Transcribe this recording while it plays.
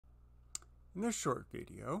In this short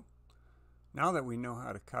video, now that we know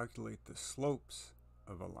how to calculate the slopes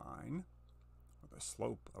of a line, or the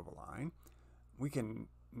slope of a line, we can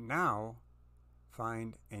now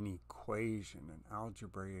find an equation, an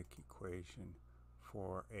algebraic equation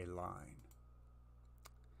for a line.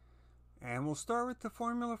 And we'll start with the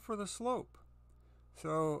formula for the slope.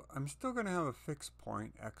 So I'm still going to have a fixed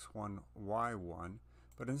point, x1, y1,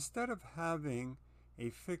 but instead of having a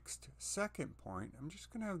fixed second point, I'm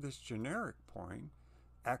just going to have this generic point,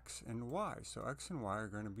 x and y. So x and y are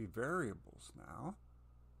going to be variables now.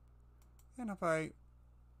 And if I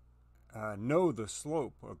know the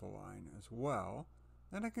slope of the line as well,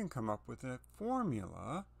 then I can come up with a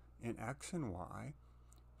formula in x and y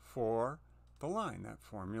for the line. That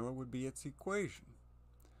formula would be its equation.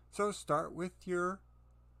 So start with your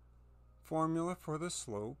formula for the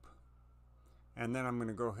slope, and then I'm going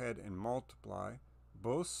to go ahead and multiply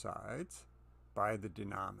both sides by the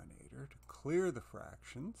denominator to clear the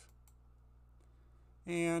fractions.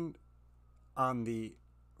 And on the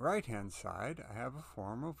right-hand side, I have a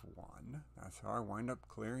form of 1. That's how I wind up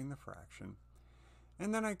clearing the fraction.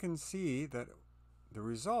 And then I can see that the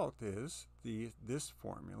result is this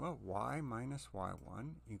formula, y minus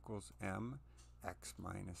y1 equals mx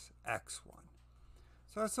minus x1.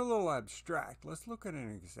 So it's a little abstract. Let's look at an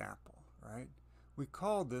example, right? We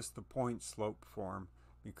call this the point slope form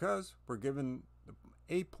because we're given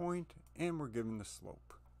a point and we're given the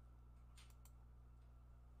slope.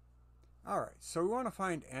 All right, so we want to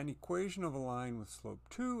find an equation of a line with slope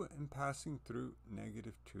 2 and passing through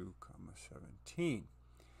negative 2, 17.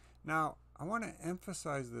 Now, I want to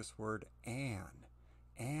emphasize this word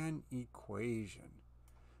an equation,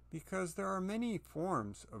 because there are many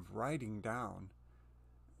forms of writing down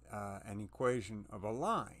an equation of a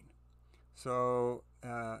line. So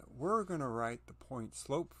we're going to write the point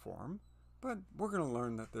slope form, but we're going to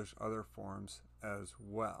learn that there's other forms as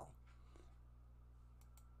well.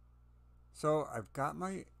 So I've got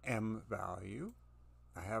my m value,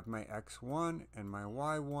 I have my x1 and my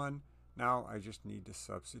y1. Now I just need to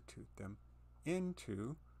substitute them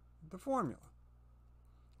into the formula.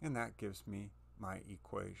 And that gives me my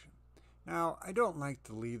equation. Now, I don't like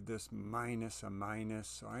to leave this minus a minus,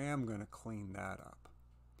 so I am going to clean that up.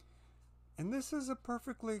 And this is a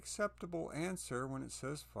perfectly acceptable answer when it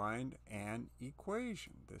says find an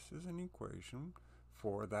equation. This is an equation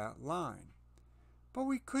for that line. But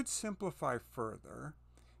we could simplify further,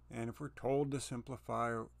 and if we're told to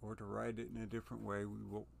simplify or to write it in a different way,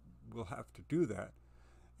 we'll have to do that.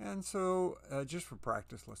 And so just for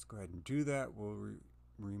practice, let's go ahead and do that. We'll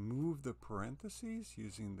remove the parentheses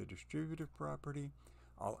using the distributive property.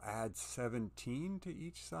 I'll add 17 to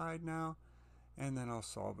each side now, and then I'll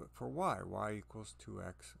solve it for y. Y equals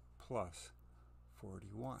 2x plus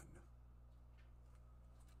 41.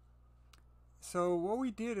 So what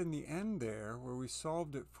we did in the end there, where we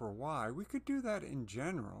solved it for y, we could do that in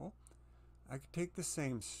general. I could take the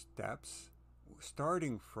same steps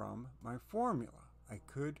starting from my formula. I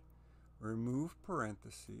could remove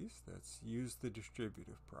parentheses. Let's use the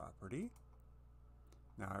distributive property.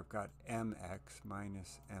 Now I've got mx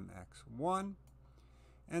minus mx1.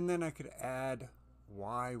 And then I could add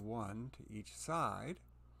y1 to each side.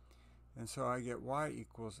 And so I get y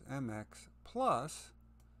equals mx plus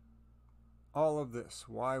all of this,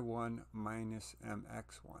 y1 minus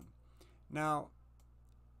mx1. Now,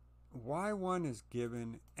 y1 is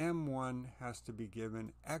given, m1 has to be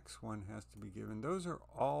given, x1 has to be given. Those are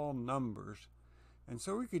all numbers. And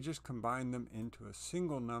so we could just combine them into a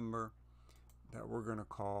single number that we're going to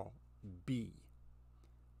call b.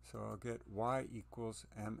 So I'll get y equals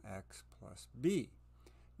mx plus b.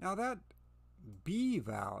 Now that b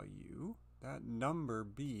value, that number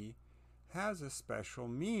b, has a special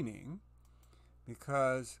meaning,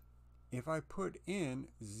 because if I put in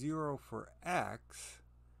 0 for x,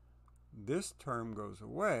 this term goes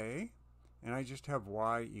away, and I just have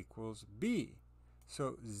y equals b.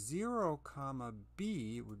 So 0 comma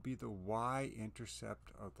b would be the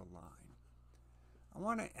y-intercept of the line. I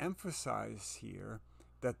want to emphasize here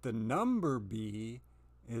that the number b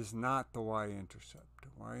is not the y-intercept.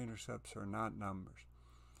 Y-intercepts are not numbers.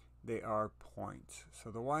 They are points.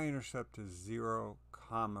 So the y-intercept is 0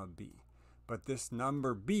 comma b. But this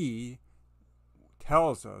number b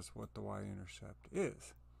tells us what the y-intercept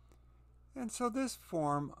is. And so this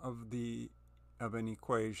form of an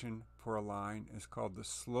equation for a line is called the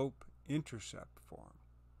slope-intercept form.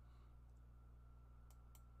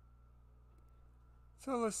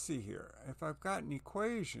 So let's see here. If I've got an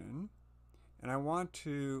equation and I want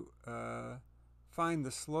to find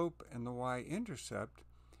the slope and the y-intercept,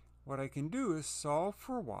 what I can do is solve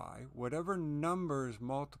for y. Whatever number is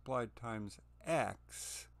multiplied times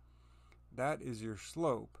x, that is your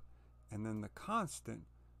slope. And then the constant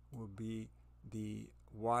will be the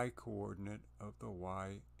y-coordinate of the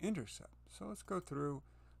y-intercept. So let's go through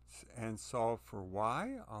and solve for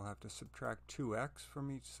y. I'll have to subtract 2x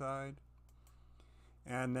from each side.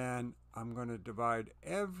 And then I'm going to divide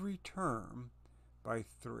every term by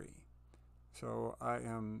 3. So I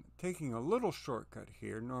am taking a little shortcut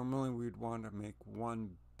here. Normally we'd want to make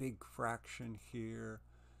one big fraction here.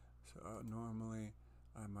 So normally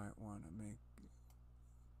I might want to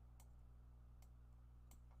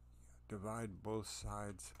divide both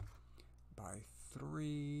sides by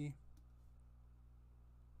 3.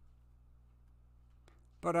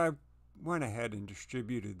 But I went ahead and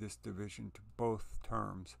distributed this division to both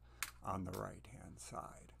terms on the right-hand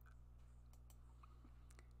side.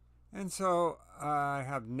 And so I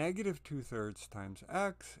have negative 2/3 times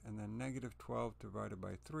x, and then negative 12 divided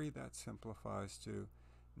by 3. That simplifies to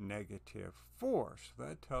negative 4. So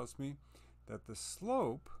that tells me that the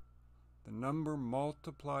slope, the number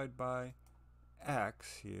multiplied by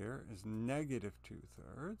x here, is negative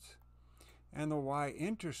 2/3. And the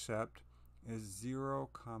y-intercept is 0,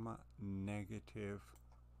 negative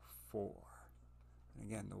 4. And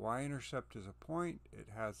again, the y-intercept is a point. It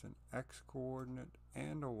has an x-coordinate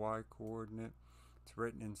and a y-coordinate. It's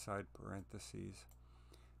written inside parentheses.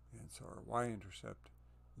 And so our y-intercept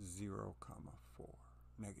is 0, 4,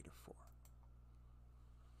 negative 4.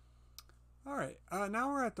 All right,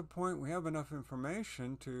 now we're at the point we have enough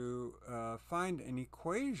information to find an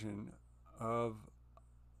equation of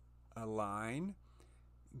a line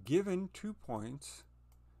given 2 points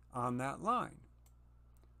on that line.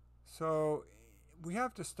 So we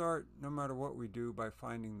have to start, no matter what we do, by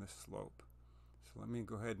finding the slope. So let me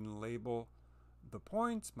go ahead and label the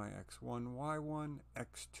points, my x1, y1,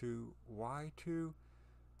 x2, y2,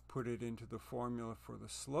 put it into the formula for the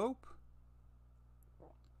slope.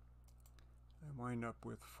 I wind up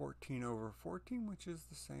with 14/14, which is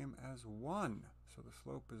the same as 1. So the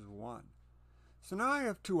slope is 1. So now I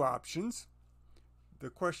have two options. The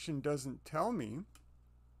question doesn't tell me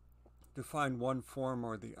to find one form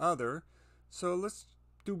or the other, so let's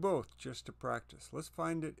do both just to practice. Let's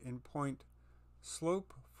find it in point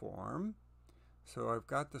slope form. So I've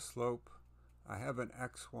got the slope. I have an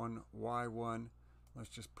x1, y1. Let's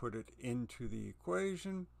just put it into the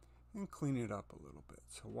equation and clean it up a little bit.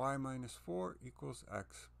 So y minus 4 equals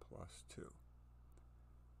x plus 2.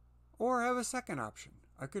 Or I have a second option.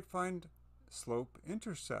 I could find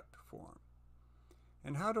slope-intercept form.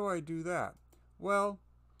 And how do I do that? Well,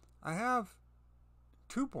 I have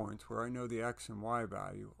 2 points where I know the x and y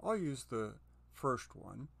value. I'll use the first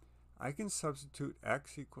one. I can substitute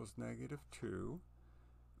x equals negative 2,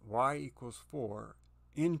 y equals 4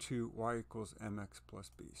 into y equals mx plus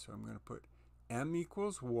b. So I'm going to put m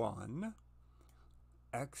equals 1,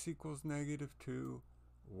 x equals negative 2,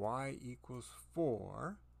 y equals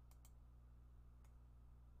 4.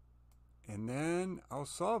 And then I'll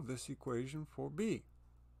solve this equation for b.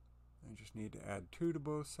 I just need to add 2 to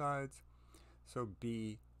both sides. So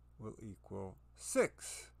b will equal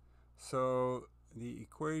 6. So the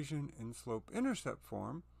equation in slope-intercept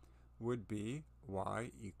form would be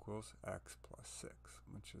y equals x plus 6,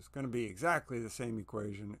 which is going to be exactly the same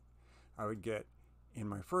equation I would get in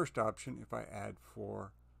my first option if I add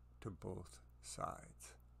 4 to both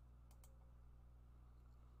sides.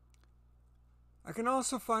 I can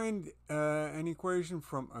also find an equation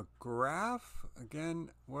from a graph.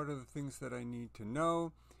 Again, what are the things that I need to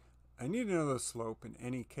know? I need to know the slope in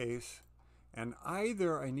any case, and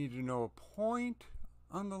either I need to know a point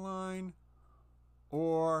on the line,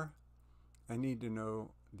 or I need to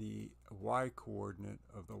know the y-coordinate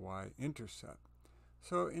of the y-intercept.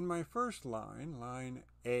 So in my first line, line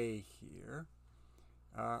A here,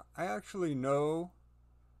 I actually know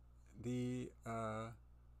the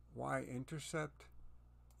y-intercept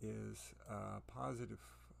is positive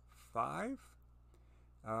 5,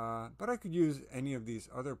 but I could use any of these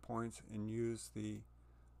other points and use the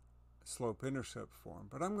slope-intercept form.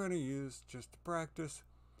 But I'm going to use, just to practice,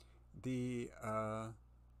 the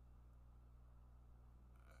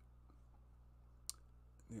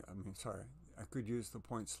I could use the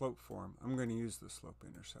point slope form. I'm going to use the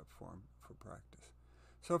slope-intercept form for practice.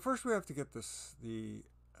 So first we have to get the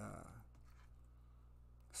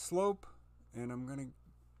slope, and I'm going to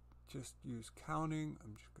just use counting.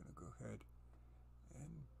 I'm just going to go ahead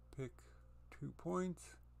and pick 2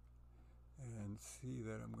 points and see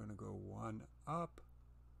that I'm going to go 1 up,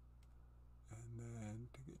 and then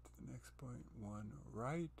to get to the next point, 1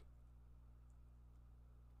 right.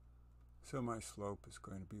 So my slope is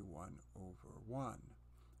going to be 1 over 1,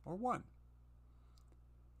 or 1.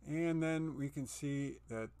 And then we can see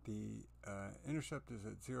that the intercept is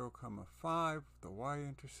at 0, 5, the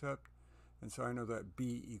y-intercept. And so I know that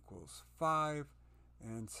b equals 5.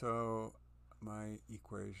 And so my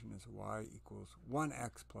equation is y equals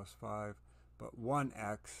 1x plus 5. But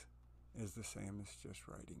 1x is the same as just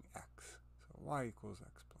writing x. So y equals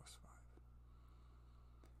x plus 5.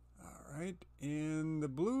 All right. In the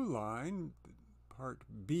blue line, part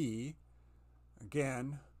B,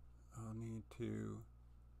 again, I'll need to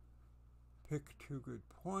pick two good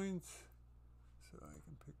points. So I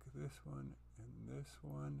can pick this one and this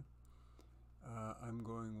one. I'm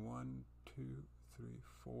going 1, 2, 3,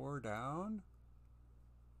 4 down.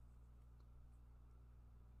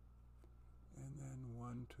 And then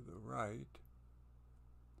 1 to the right.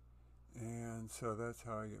 And so that's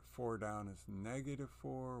how I get 4 down is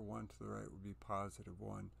 -4. 1 to the right would be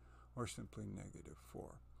 +1, or simply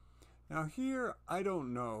 -4. Now here, I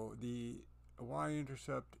don't know. The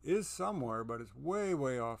y-intercept is somewhere, but it's way,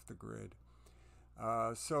 way off the grid.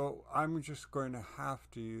 So I'm just going to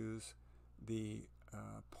have to use the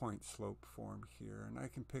point slope form here. And I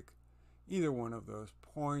can pick either one of those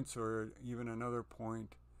points or even another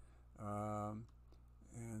point.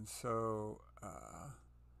 And so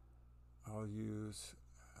I'll use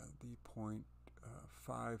the point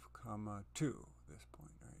 5, 2, this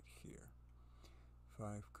point right here.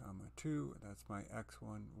 5, 2, that's my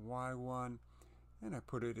x1, y1. And I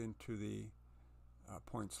put it into the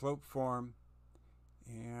point slope form.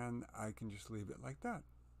 And I can just leave it like that.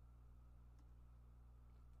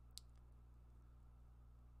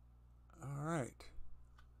 All right.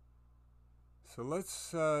 So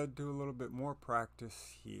let's do a little bit more practice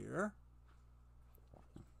here.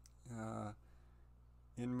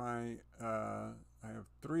 In my, I have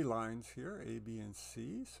 3 lines here, A, B, and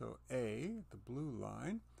C. So A, the blue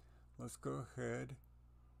line, let's go ahead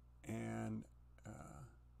and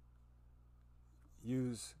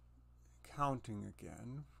use counting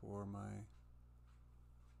again for my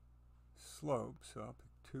slope. So I'll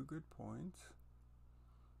pick 2 good points.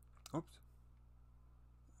 Oops.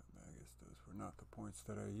 I guess those were not the points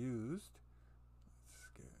that I used. Let's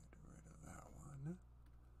get rid of that one.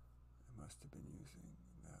 I must have been using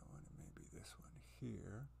that one and maybe this one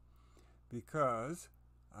here, because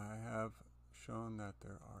I have shown that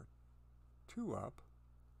there are 2 up,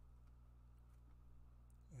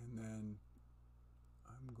 and then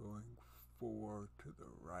I'm going 4 to the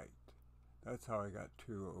right. That's how I got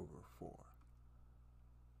 2 over 4.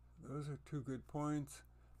 Those are 2 good points.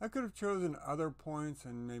 I could have chosen other points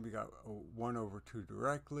and maybe got 1 over 2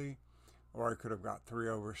 directly, or I could have got 3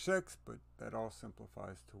 over 6, but that all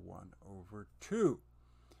simplifies to 1 over 2.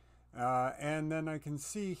 And then I can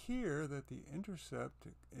see here that the intercept,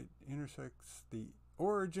 it intersects the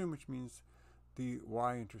origin, which means the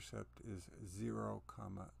y-intercept is 0,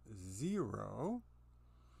 0.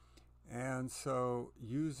 And so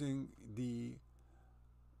using the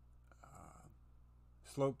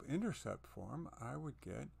slope-intercept form, I would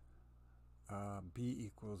get b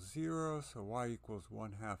equals 0, so y equals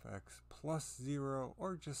 1/2 x plus 0,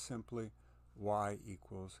 or just simply y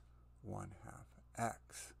equals 1/2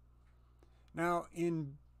 x. Now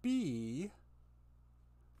in B,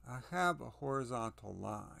 I have a horizontal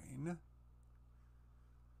line.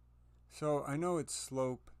 So I know its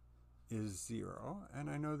slope is 0, and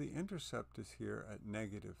I know the intercept is here at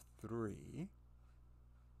 -3.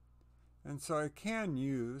 And so I can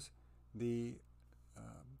use the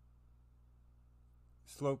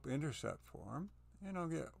slope-intercept form, and I'll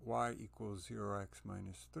get y equals 0x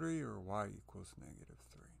minus 3, or y equals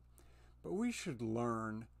 -3. But we should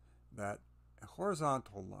learn that a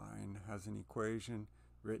horizontal line has an equation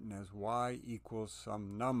written as y equals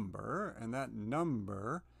some number, and that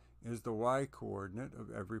number is the y-coordinate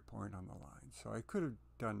of every point on the line. So I could have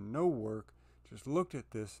done no work, just looked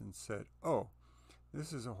at this and said, oh,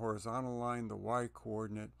 this is a horizontal line, the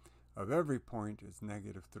y-coordinate of every point is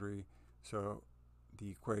 -3, so the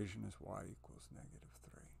equation is y equals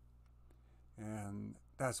 -3. And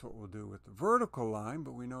that's what we'll do with the vertical line,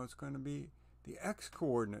 but we know it's going to be, the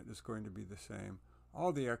x-coordinate is going to be the same.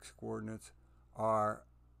 All the x-coordinates are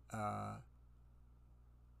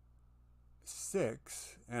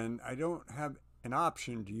 6, and I don't have an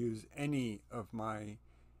option to use any of my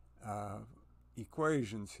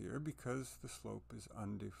equations here because the slope is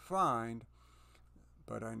undefined,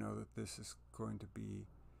 but I know that this is going to be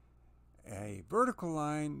a vertical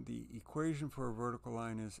line. The equation for a vertical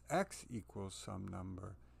line is x equals some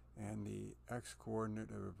number, and the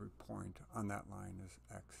x-coordinate of every point on that line is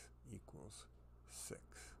x equals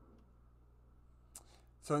 6.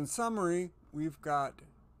 So in summary, we've got,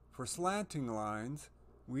 for slanting lines,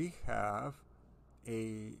 we have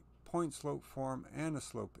a point slope form and a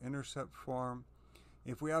slope intercept form.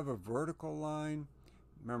 If we have a vertical line,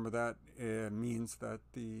 remember that means that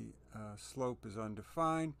the slope is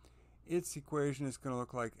undefined. Its equation is going to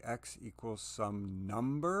look like x equals some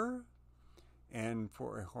number. And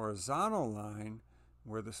for a horizontal line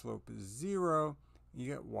where the slope is 0, you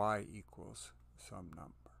get y equals some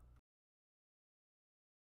number.